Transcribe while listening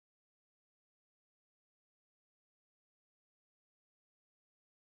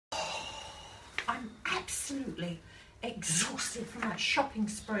I'm absolutely exhausted from that shopping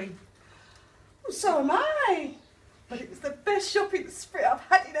spree. Well, so am I. But it was the best shopping spree I've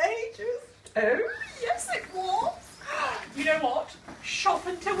had in ages. Oh, yes it was. You know what? Shop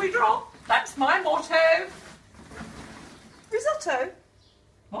until we drop. That's my motto. Risotto?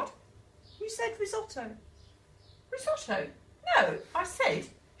 What? You said risotto. Risotto? No, I said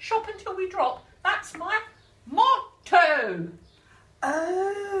shop until we drop. That's my motto.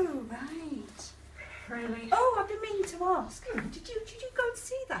 Oh, right. Really? Oh, I've been meaning to ask. Did you go and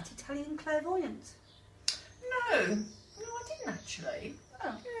see that Italian clairvoyant? No, I didn't actually.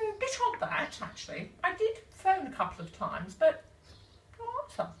 Oh. Bit odd that, actually. I did phone a couple of times, but no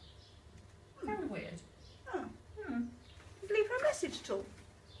answer. Very weird. Oh. Did you leave her a message at all?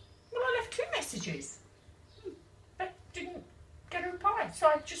 Well, I left 2 messages, but didn't get a reply, so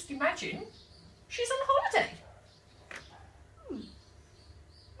I just imagine she's on holiday.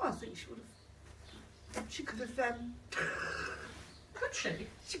 Well, I think she would have. She could have. Could she?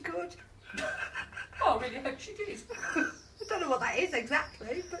 She could. Oh, I really hope she did. I don't know what that is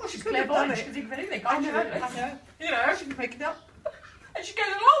exactly, but Well, she she's could have done clairvoyant. She it. can think of anything, I can't she, know, really? I know. You know, She can make it up. and she goes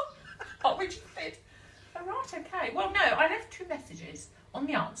along. Oh, which is it? Oh, right, okay. Well, no, I left 2 messages on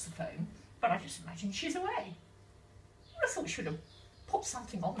the answer phone, but I just imagine she's away. I thought she would have put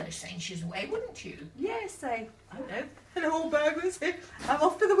something on there saying she's away, wouldn't you? Yes, say, I don't know, hello burglars, I'm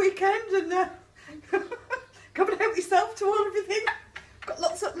off for the weekend and come and help yourself to all everything. Got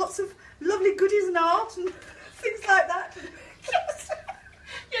lots of lovely goodies and art and things like that.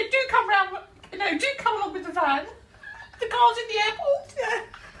 Yeah, do come round, you know, do come along with the van. The car's in the airport. Yeah.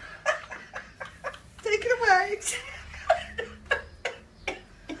 Take it away.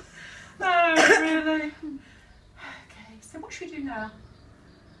 Oh, really? Okay, so what should we do now?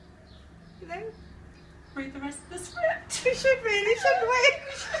 You know, Read the rest of the script? we should really, shouldn't we?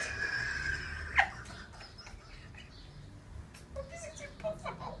 This is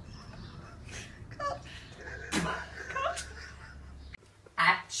impossible. Can't.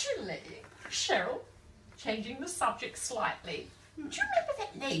 Actually, Cheryl, changing the subject slightly, do you remember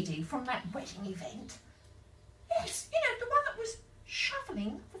that lady from that wedding event? Yes, you know, the one that was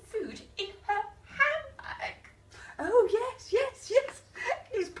shoveling the food in her handbag. Oh, yes.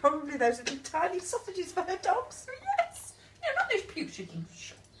 It was probably those little tiny sausages for her dogs. Yes, no, not those putrid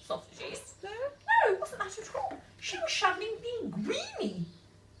sausages. No? No, it wasn't that at all. She was shoveling linguine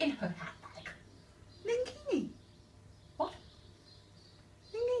in her handbag. Linguine. What?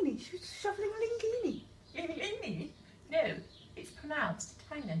 Linguine. She was shoveling linguine. Linguine? No, it's pronounced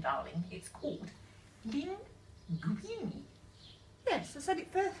Italian, darling. It's called linguine. Yes, I said it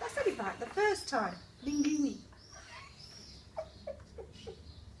first. I said it right the first time. Linguine. I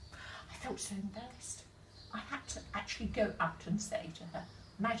felt so embarrassed. I had to actually go out and say to her,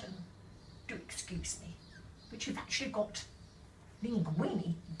 Madam, do excuse me, but you've actually got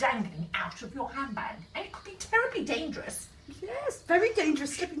linguine dangling out of your handbag, and it could be terribly dangerous. Yes, very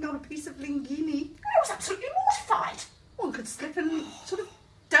dangerous slipping on a piece of linguine. I was absolutely mortified. One could slip and sort of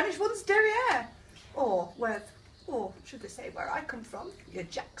damage one's derriere. Or should I say where I come from, your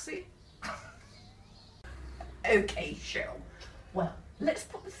jacksie. Okay, Cheryl. Well, let's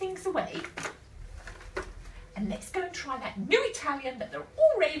put the things away and let's go and try that new Italian that they're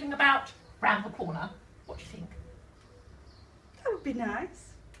all raving about round the corner. What do you think? That would be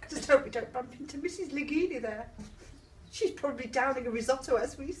nice. I just hope we don't bump into Mrs. Linguine there. She's probably downing a risotto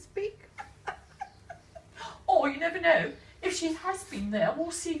as we speak. Or you never know. If she has been there,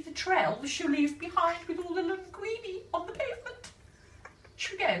 we'll see the trail that she leaves behind with all the linguine on the pavement.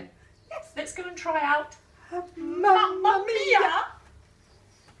 Should we go? Yes, let's go and try out Mamma mia!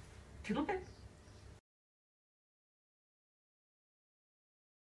 Toodle-pip.